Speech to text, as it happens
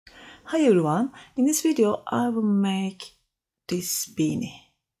Hi everyone, in this video I will make this beanie.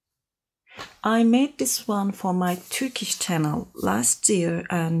 I made this one for my Turkish channel last year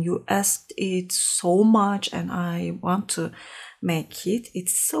and you asked it so much and I want to make it.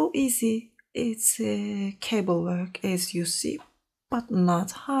 It's so easy, it's cable work as you see, but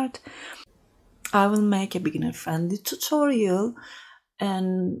not hard. I will make a beginner friendly tutorial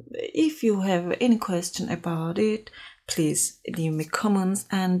and if you have any question about it, please leave me comments,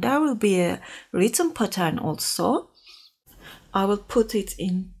 and there will be a written pattern also. I will put it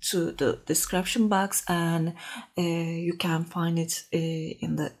into the description box and you can find it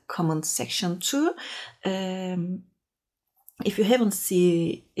in the comment section too. If you haven't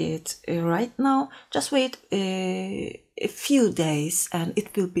seen it right now, just wait a few days and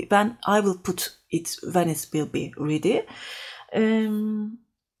it will be when I will put it when it will be ready. And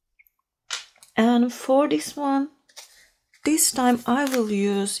for this one, this time I will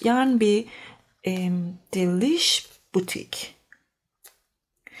use yarn bee Delish Boutique.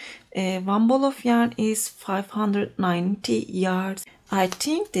 One ball of yarn is 590 yards. I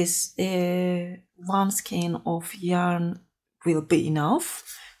think this one skein of yarn will be enough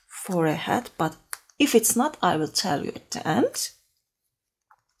for a hat, but if it's not, I will tell you at the end.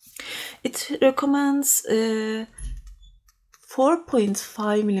 It recommends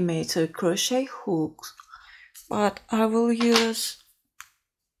 4.5mm crochet hooks, but I will use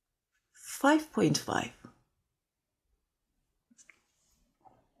 5.5.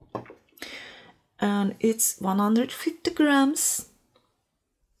 And it's 150 grams.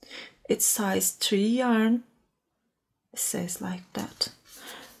 It's size 3 yarn. It says like that.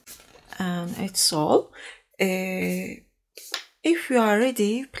 And it's all. If you are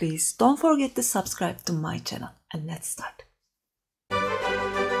ready, please don't forget to subscribe to my channel. And let's start.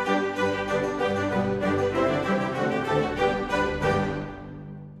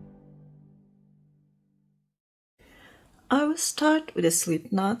 I will start with a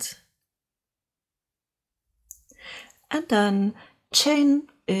slip knot and then chain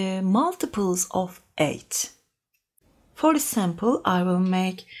multiples of 8. For this sample, I will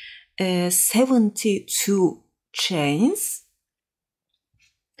make 72 chains.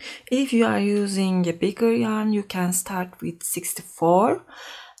 If you are using a bigger yarn, you can start with 64.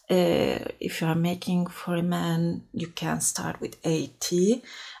 If you are making for a man, you can start with 80.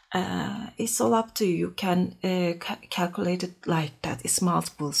 It's all up to you. You can calculate it like that. It's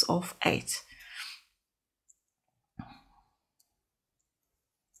multiples of 8.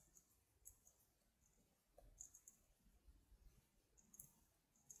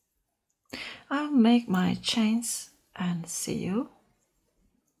 I'll make my chains and see you.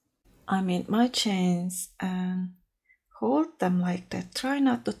 I made my chains and hold them like that. Try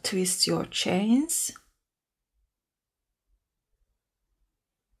not to twist your chains.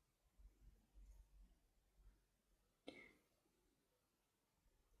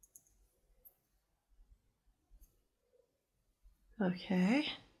 Okay.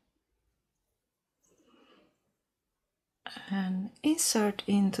 And insert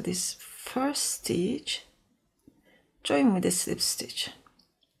into this first stitch, join with a slip stitch.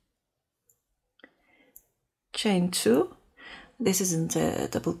 Chain 2. This isn't a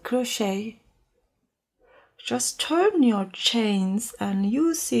double crochet. Just turn your chains and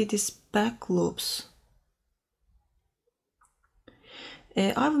you see these back loops.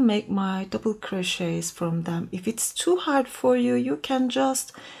 I will make my double crochets from them. If it's too hard for you, you can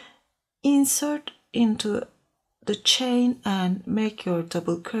just insert into the chain and make your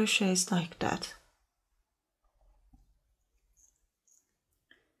double crochets like that.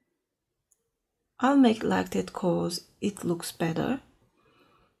 I'll make like that because it looks better.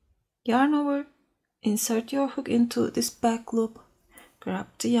 Yarn over, insert your hook into this back loop, grab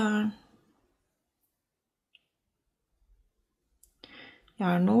the yarn,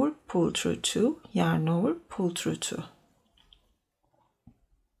 yarn over, pull through 2, yarn over, pull through 2.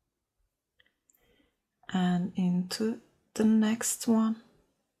 And into the next one,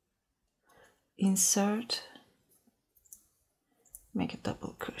 insert, make a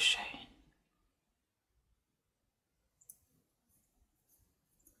double crochet.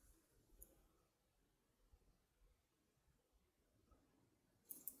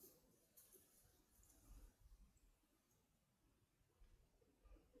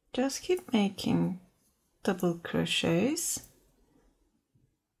 Just keep making double crochets.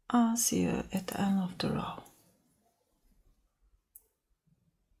 I'll see you at the end of the row.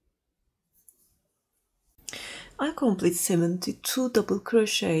 I complete 72 double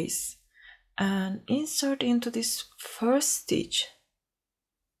crochets and insert into this first stitch.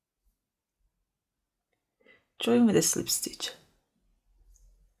 Join with a slip stitch.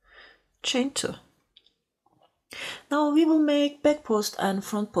 chain 2. Now we will make back post and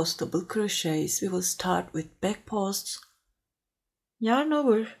front post double crochets. We will start with back posts, yarn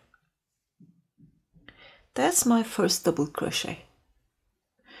over. That's my first double crochet.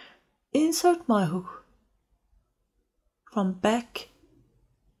 Insert my hook from back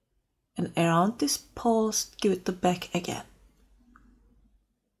and around this post, give it the back again.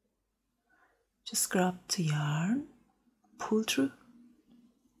 Just grab the yarn, pull through,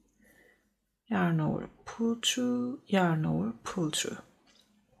 yarn over, pull through, yarn over, pull through.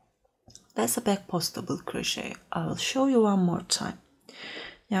 That's a back post double crochet. I will show you one more time.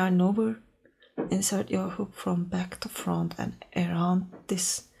 Yarn over, insert your hook from back to front and around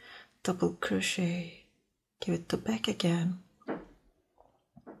this double crochet, give it the back again,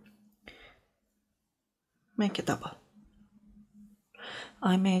 make a double.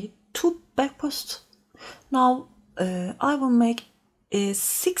 I made 2 back posts. Now I will make a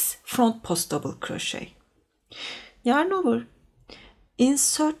 6 front post double crochet. Yarn over,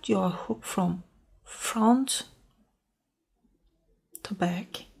 insert your hook from front to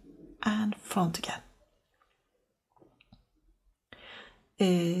back and front again.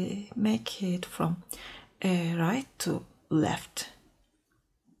 Make it from right to left.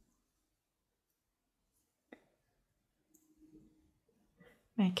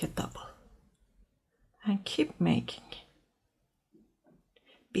 Make a double and keep making.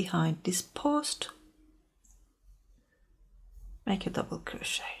 Behind this post, make a double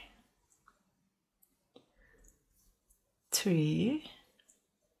crochet. 3,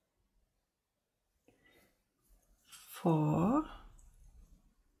 4,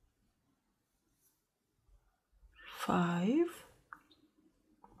 5,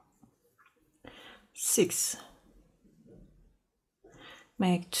 6.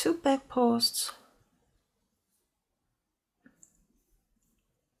 Make 2 back posts,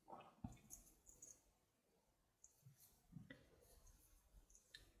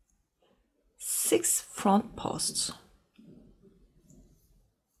 six front posts.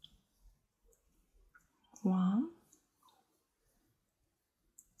 1,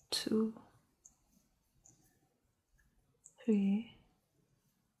 2, 3,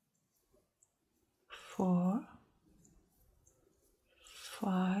 4,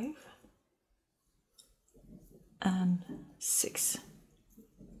 5, and 6.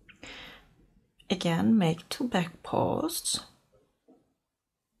 Again, make 2 back posts.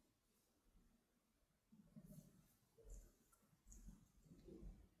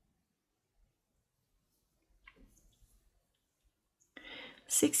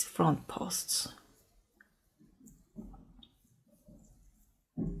 Six front posts.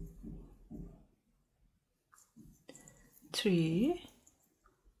 3,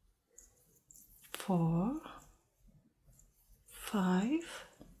 4, 5,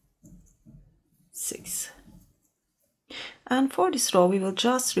 6. And for this row we will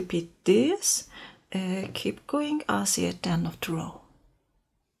just repeat this. Keep going. I'll see you at the end of the row.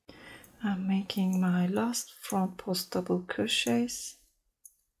 I'm making my last front post double crochets.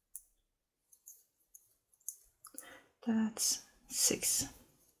 That's 6.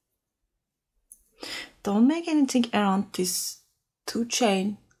 Don't make anything around this 2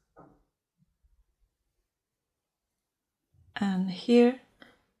 chain. And here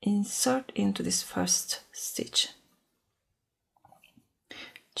insert into this first stitch.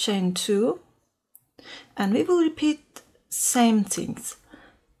 Chain 2, and we will repeat same things.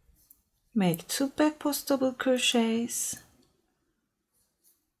 Make 2 back post double crochets,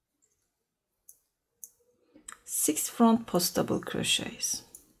 6 front post double crochets.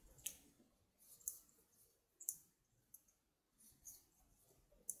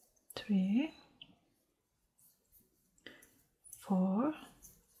 3, 4,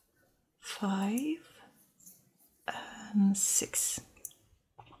 5, and 6.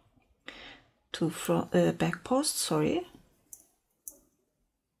 2 front back posts, sorry.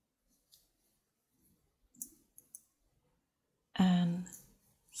 And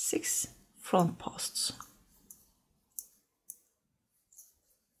 6 front posts.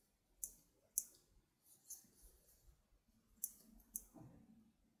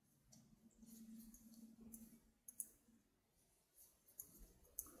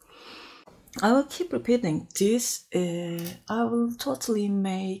 I will keep repeating this. I will totally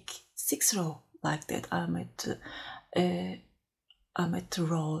make 6 rows like that. I'm at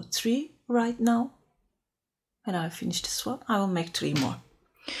row 3 right now. When I finish this one, I will make 3 more.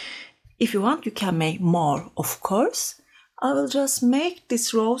 If you want, you can make more, of course. I will just make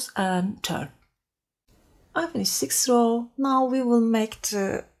these rows and turn. I finished 6 rows. Now we will make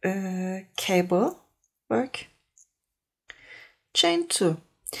the cable work. Chain 2.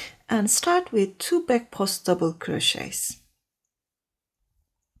 and start with 2 back post double crochets.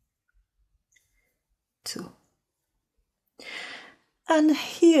 2. And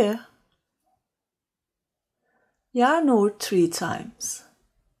here yarn over 3 times.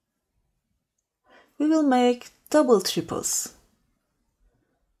 We will make double triples.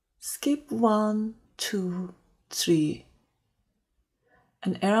 Skip 1, 2, 3,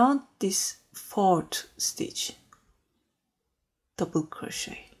 and around this 4th stitch, double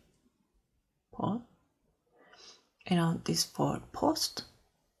crochet. 1, around this 4th post,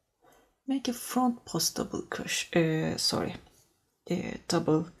 make a front post double crochet.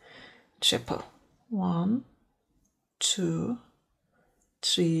 Double triple. 1, 2,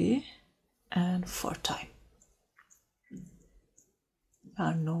 3, and 4 times.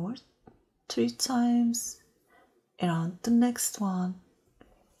 Yarn over 3 times, around the next one.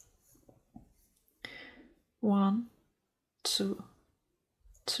 1, 2,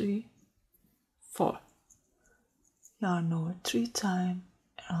 3, 4. Yarn over 3 times,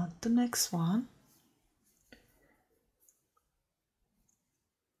 around the next one.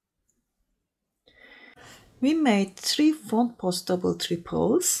 We made 3 front post double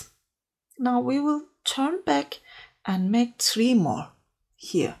triples. Now we will turn back and make 3 more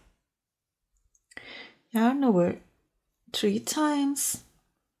here. Yarn over 3 times.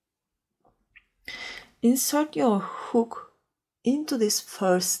 Insert your hook into this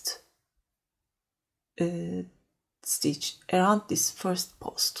first stitch, around this first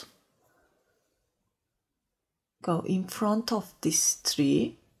post. Go in front of this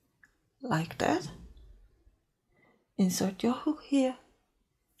 3 like that. Insert your hook here.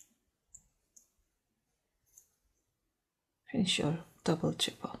 Finish your double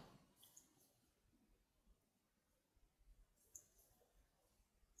triple.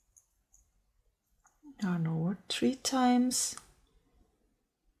 Yarn over 3 times.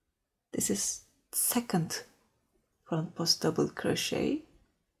 This is second front post double crochet.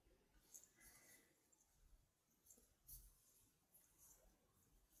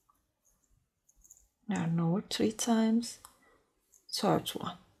 Yarn over 3 times, third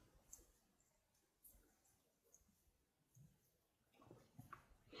one.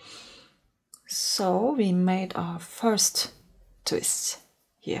 So we made our first twist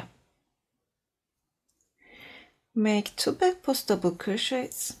here. Make 2 back post double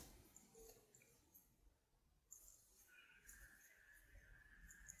crochets.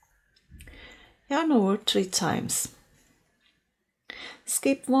 Yarn over 3 times.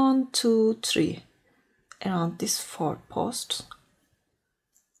 Skip 1, 2, 3 around this 4th post.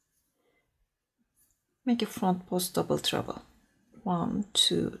 Make a front post double treble. 1,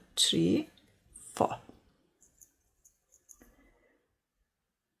 2, 3, 4.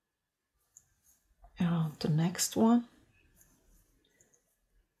 Around the next one.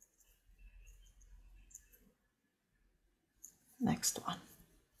 Next one.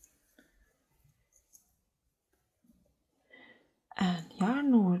 And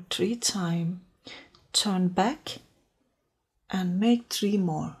yarn over 3 times, turn back and make 3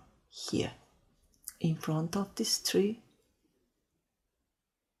 more here in front of this 3.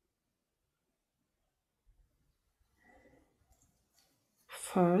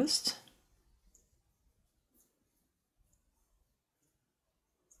 First,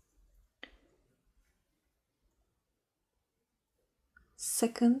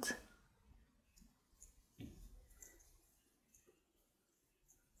 second,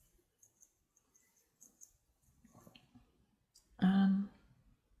 and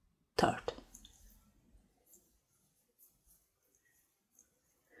third.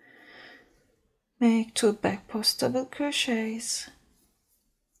 Make 2 back post double crochets.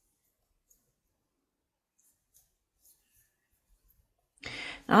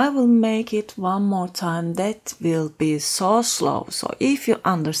 I will make it one more time. That will be so slow. So if you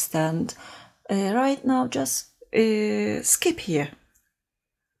understand right now, just skip here.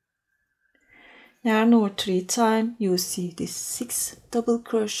 Yarn over 3 times. You see this 6 double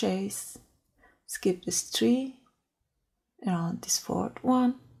crochets. Skip this 3. Around this 4th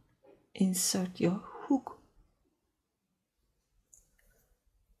one. Insert your hook.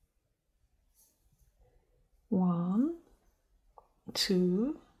 1,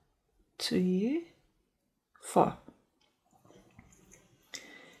 2, 3, 4.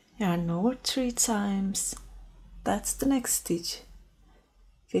 Yarn over 3 times. That's the next stitch.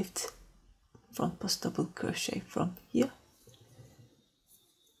 5th front post double crochet from here.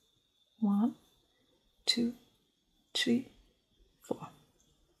 1, 2, 3, 4.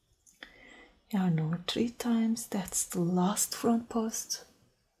 Yarn over 3 times. That's the last front post.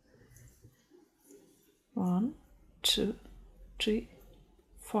 1, 2, 3,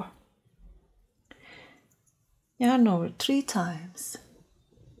 4. yarn over 3 times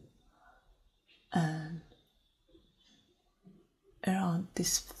and around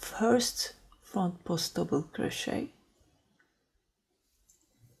this first front post double crochet,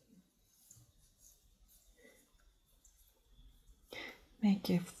 make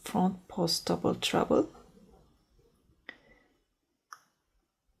a front post double treble,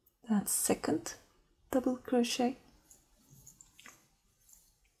 then second double crochet,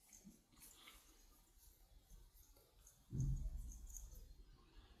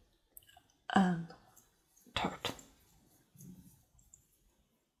 and third.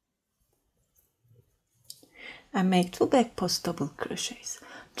 And make 2 back post double crochets.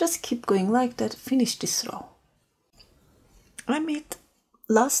 Just keep going like that, finish this row. I made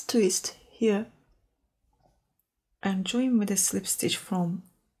last twist here and join with a slip stitch from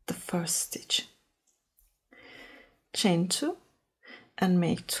the first stitch. Chain 2 and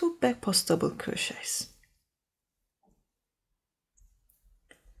make 2 back post double crochets.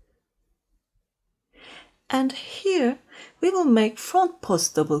 And here we will make front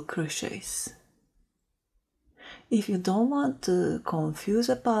post double crochets. If you don't want to confuse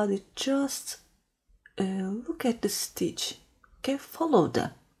about it, just look at the stitch. Okay, follow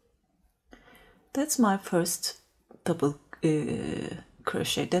them. That's my first double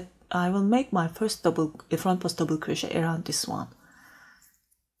crochet. That I will make my first double front post double crochet around this one.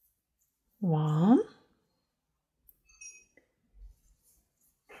 1,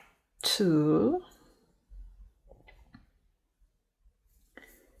 2,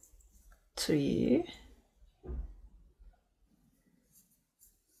 3,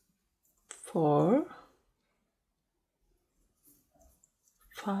 4,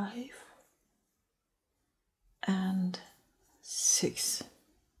 5, and 6.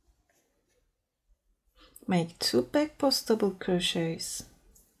 Make 2 back post double crochets.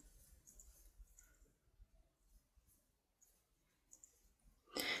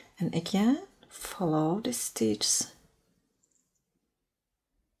 And again, follow the stitches.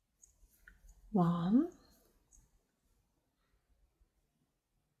 1,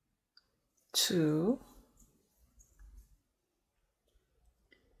 2,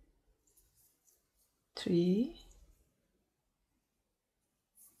 3,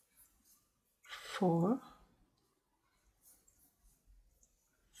 4,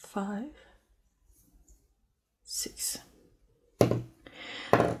 5, 6.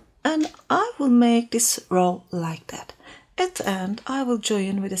 And I will make this row like that. At the end, I will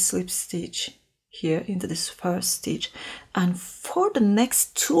join with a slip stitch here into this first stitch, and for the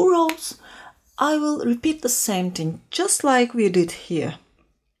next 2 rows I will repeat the same thing just like we did here.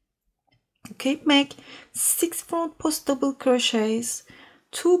 Okay, make 6 front post double crochets,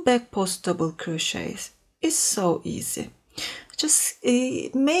 2 back post double crochets. It's so easy. Just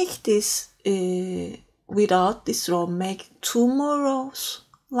make this without this row, make 2 more rows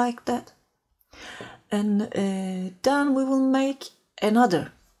like that, and then we will make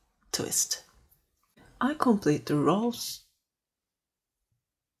another twist. I complete the rows,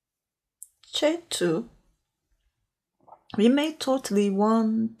 chain 2. We made totally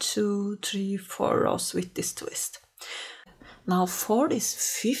 1, 2, 3, 4 rows with this twist. Now for this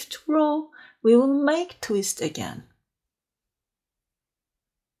 5th row we will make twist again.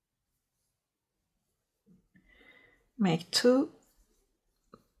 Make 2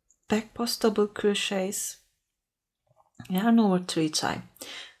 back post double crochets, yarn over 3 times,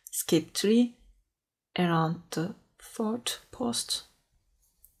 skip 3 around the 4th post,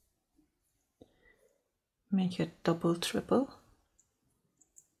 make a double triple,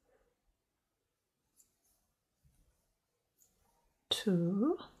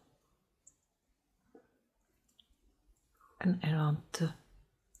 two, and around the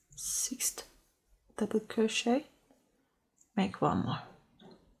 6th double crochet, make 1 more.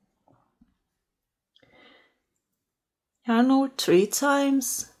 Yarn over 3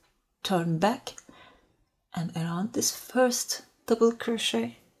 times, turn back, and around this first double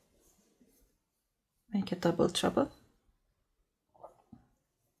crochet, make a double treble,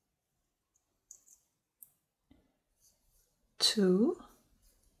 two,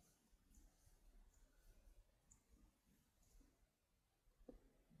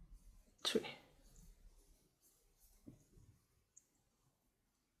 three,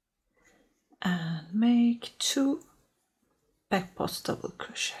 and make 2 back post double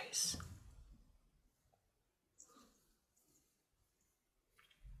crochets.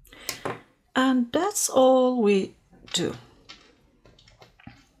 And that's all we do.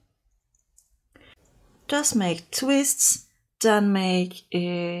 Just make twists, then make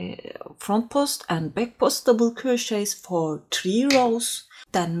a front post and back post double crochets for 3 rows,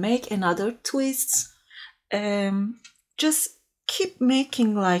 then make another twists, just keep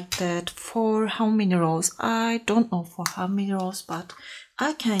making like that for how many rows. I don't know for how many rows, but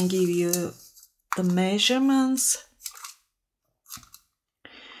I can give you the measurements.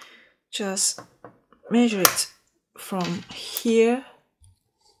 Just measure it from here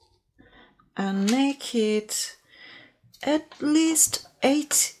and make it at least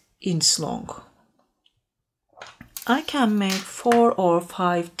 8 inches long. I can make 4 or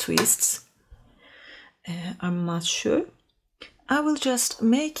 5 twists. I'm not sure. I will just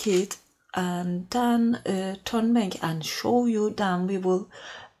make it and then turn back and show you. Then we will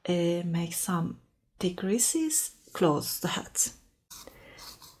make some decreases, close the hat.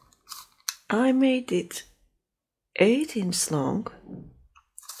 I made it 8 inches long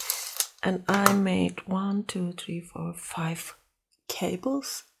and I made 1, 2, 3, 4, 5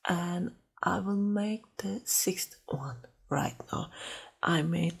 cables, and I will make the 6th one right now. I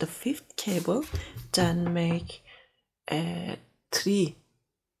made the 5th cable, then make 3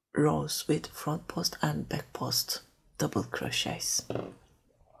 rows with front post and back post double crochets.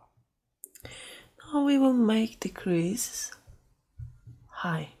 Now we will make decreases.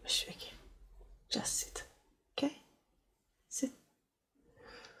 Hi, Mishwiki. Just sit, okay? Sit.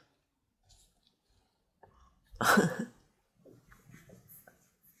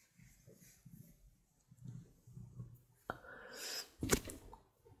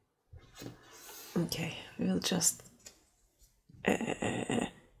 Okay, we'll just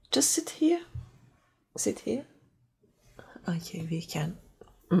sit here. Sit here. Okay, we can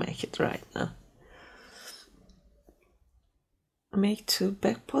make it right now. Make 2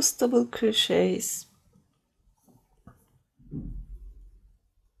 back post double crochets.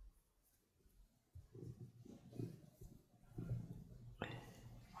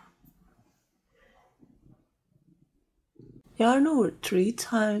 Yarn over 3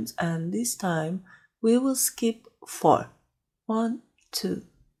 times, and this time we will skip 4. 1, 2,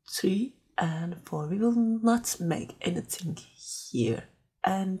 3 and 4. We will not make anything here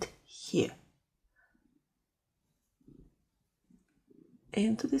and here.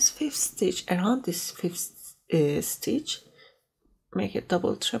 Into this 5th stitch, around this 5th stitch, make a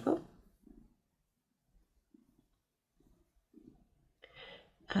double treble,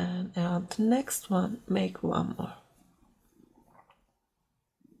 and around the next one make 1 more.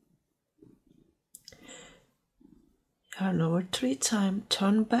 Yarn over 3 times,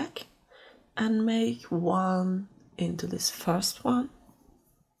 turn back and make 1 into this first one,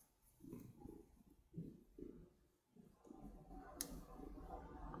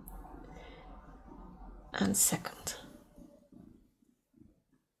 and second.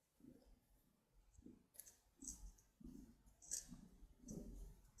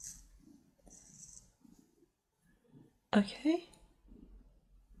 Okay,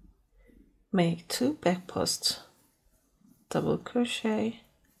 make 2 back posts double crochet,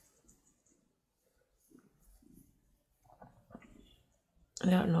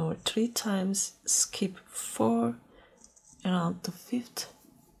 yarn over 3 times, skip 4, around the 5th,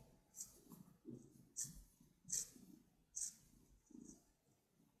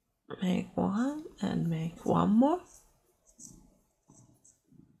 make 1 and make 1 more,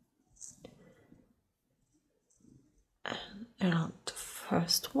 and around the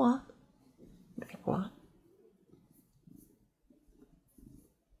first one make 1,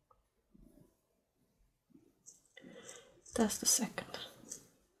 that's the second,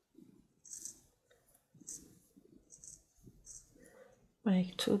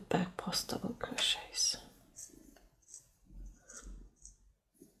 make 2 back post double crochets,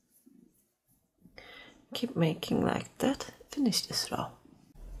 keep making like that, finish this row.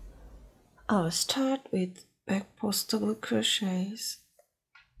 I will start with back post double crochets,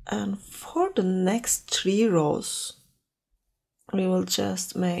 and for the next 3 rows we will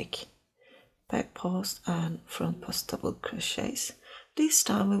just make back post and front post double crochets. This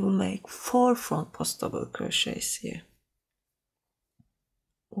time we will make 4 front post double crochets here.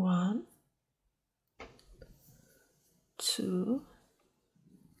 1, 2,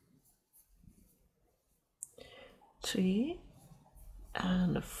 3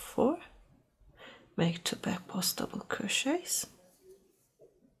 and 4. Make 2 back post double crochets,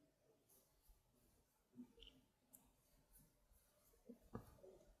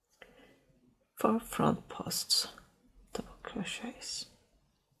 for front posts double crochets.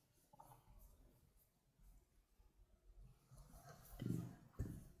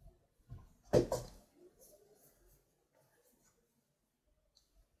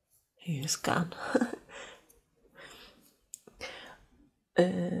 Here's gone.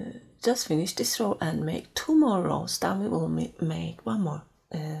 Just finish this row and make 2 more rows, then we will make 1 more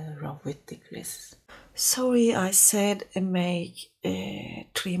row with decreases. Sorry, I said make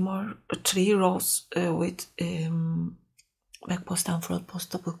three rows with back post and front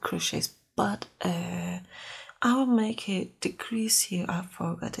post double crochets, but I will make a decrease here. I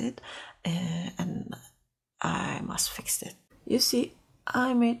forgot it, and I must fix it. You see,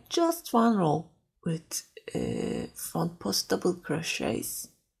 I made just one row with front post double crochets,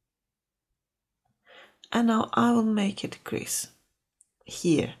 and now I will make a decrease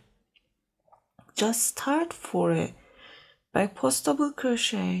here. Just start for a back post double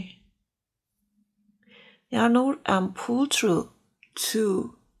crochet, yarn over and pull through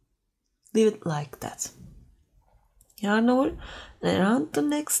to leave it like that. Yarn over, then around the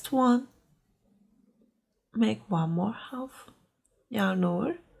next one, make one more half, yarn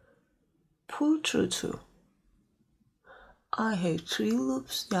over, pull through 2. I have 3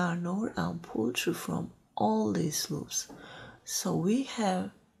 loops, yarn over and pull through from all these loops. So we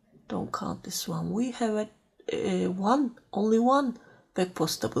have, don't count this one, we have only one back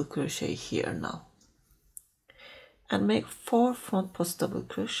post double crochet here now. And make 4 front post double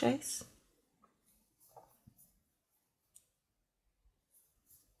crochets.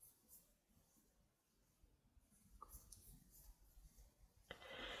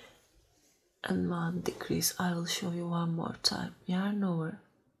 And 1 decrease. I will show you one more time. Yarn over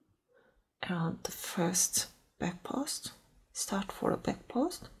around the first back post, start for a back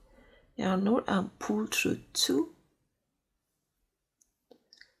post, yarn over and pull through 2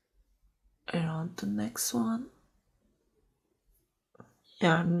 around the next one,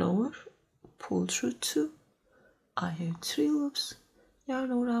 yarn over, pull through 2. I have 3 loops,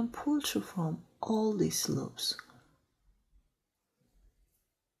 yarn over and pull through from all these loops.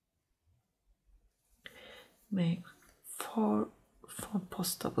 Make 4 front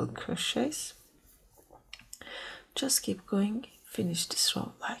post double crochets. Just keep going, finish this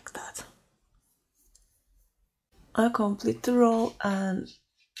row like that. I complete the row and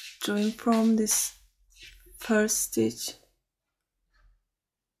join from this first stitch,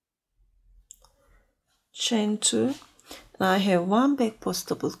 chain 2, and I have 1 back post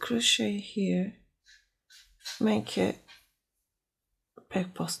double crochet here, make a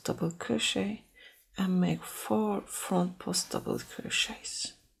back post double crochet and make 4 front post double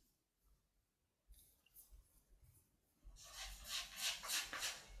crochets.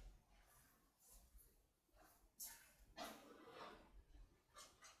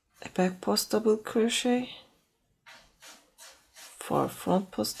 A back post double crochet, 4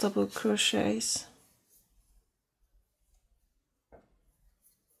 front post double crochets,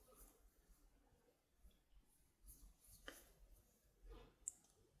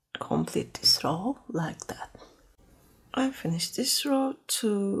 complete this row like that. I finish this row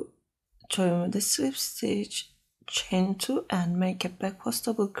to join with the slip stitch, chain 2 and make a back post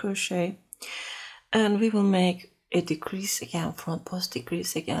double crochet, and we will make a decrease again, front post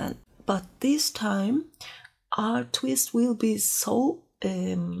decrease again, but this time our twist will be so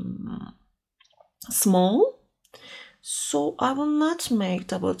small, so I will not make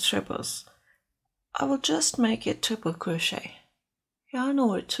double triples. I will just make a triple crochet, yarn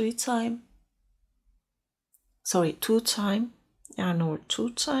over 2 times, yarn over 2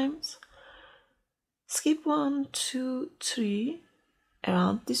 times, skip 1, 2, 3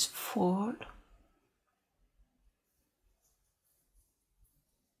 around this 4,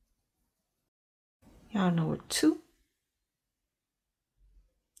 yarn over 2,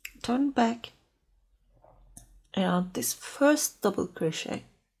 turn back around this first double crochet,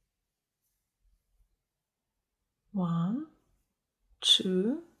 1,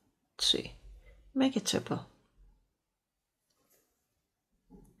 2, 3, make a triple,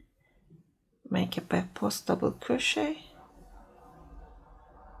 make a back post double crochet,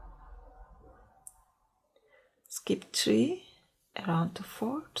 skip 3 around the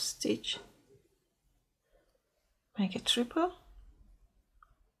 4th stitch, make a triple,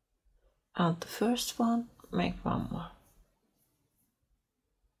 and the first one, make 1 more,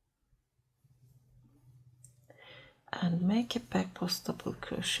 and make a back post double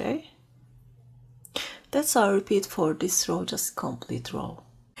crochet. That's our repeat for this row, just complete row.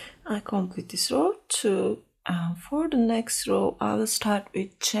 I complete this row 2, and for the next row I will start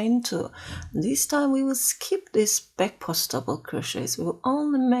with chain 2. This time we will skip this back post double crochets. We will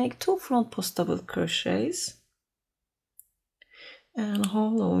only make 2 front post double crochets. And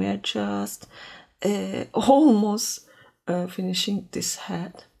hold on, we are just almost finishing this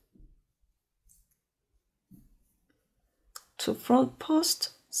head. 2 front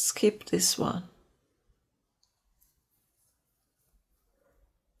post, skip this one.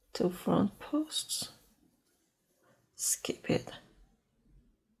 2 front posts, skip it.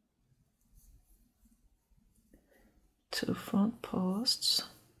 2 front posts,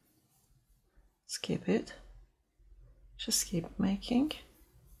 skip it, just keep making.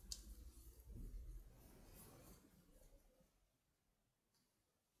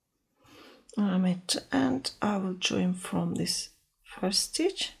 I'm at the end. I will join from this first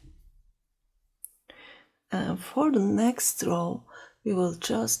stitch, and for the next row we will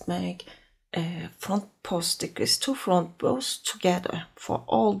just make a front post decrease, 2 front posts together for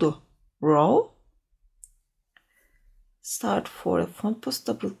all the row. Start for a front post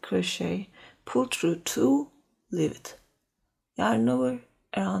double crochet, pull through 2, leave it, yarn over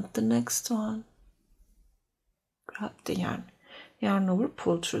around the next one, grab the yarn over,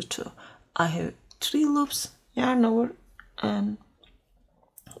 pull through 2. I have 3 loops, yarn over and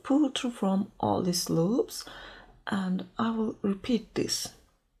pull through from all these loops, and I will repeat this.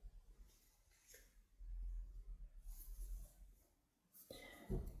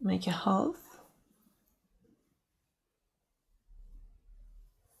 Make a half,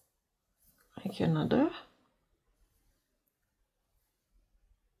 make another,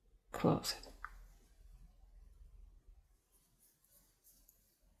 close it.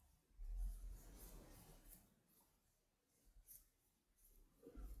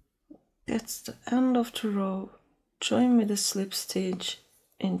 That's the end of the row. Join with the slip stitch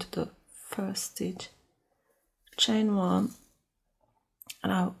into the first stitch, chain 1,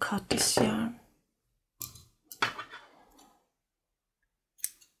 and I'll cut this yarn.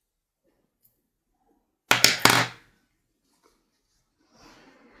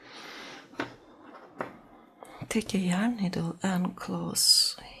 Take a yarn needle and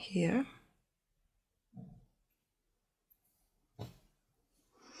close here.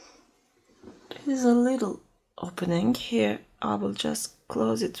 There is a little opening here. I will just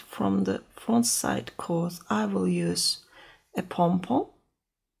close it from the front side because I will use a pom-pom.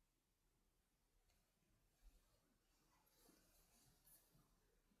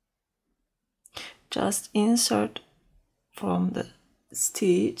 Just insert from the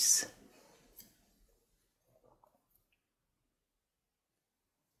stitches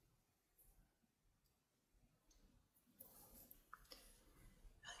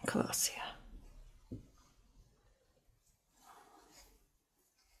and close here.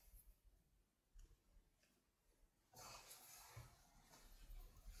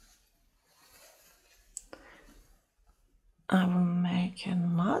 I will make a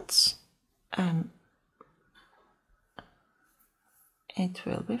knot and it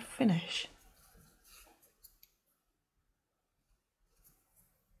will be finished.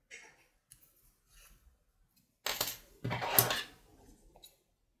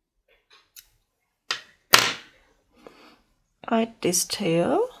 At this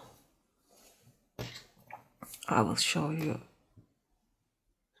tail, I will show you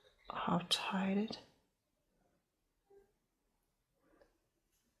how to hide it.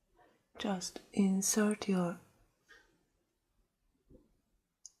 Just insert your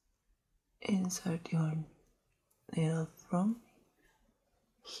needle from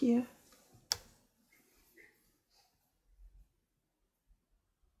here.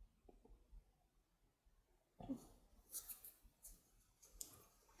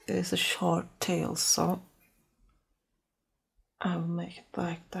 There is a short tail, so I will make it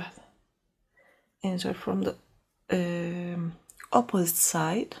like that. Insert from the opposite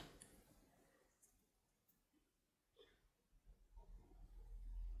side.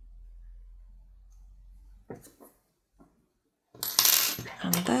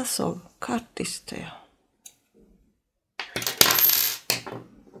 And that's all. Cut this tail.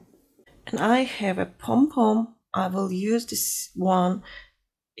 And I have a pom-pom. I will use this one.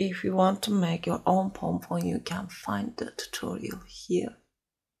 If you want to make your own pom-pom, you can find the tutorial here.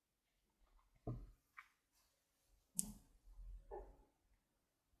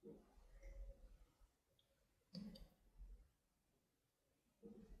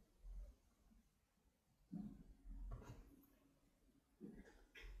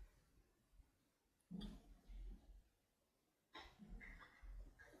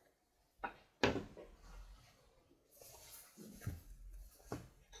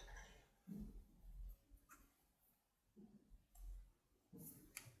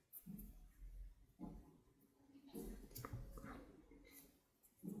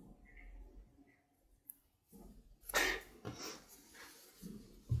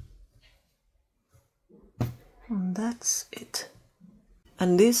 And that's it.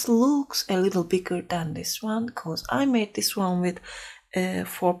 And this looks a little bigger than this one because I made this one with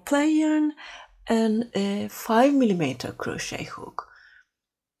 4-ply yarn and a 5mm crochet hook.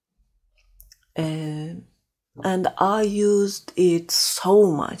 and I used it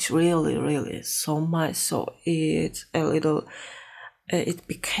so much, really so much, so it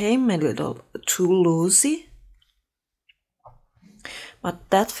became a little too loosey, but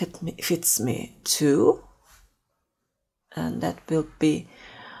that fits me too, and that will be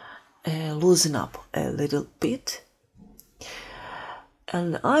loosen up a little bit.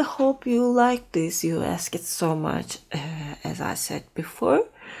 And I hope you like this. You ask it so much, as I said before,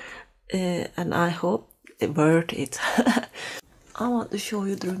 and I hope it worth it. I want to show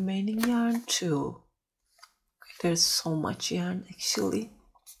you the remaining yarn too. There's so much yarn actually,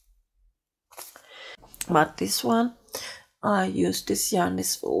 but this one I use this yarn,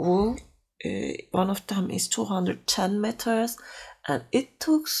 this wool. One of them is 210 meters, and it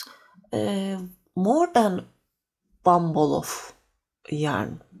took more than bundle of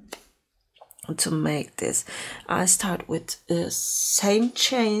yarn to make this. I start with same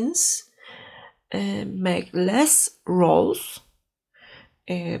chains, make less rows.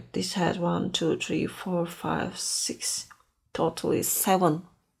 This has 1, 2, 3, 4, 5, 6, totally 7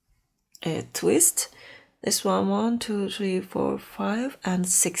 twists. This one 1, 2, 3, 4, 5, and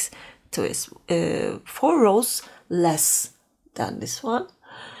 6 twists. 4 rows less than this one,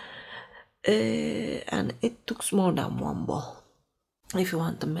 and it took more than one ball. If you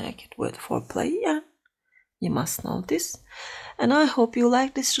want to make it with 4-ply yarn, you must know this. And I hope you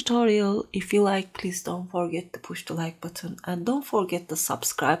like this tutorial. If you like, please don't forget to push the like button, and don't forget to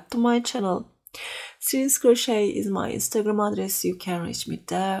subscribe to my channel. Sirin's Crochet is my Instagram address. You can reach me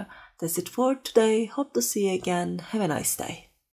there. That's it for today. Hope to see you again. Have a nice day.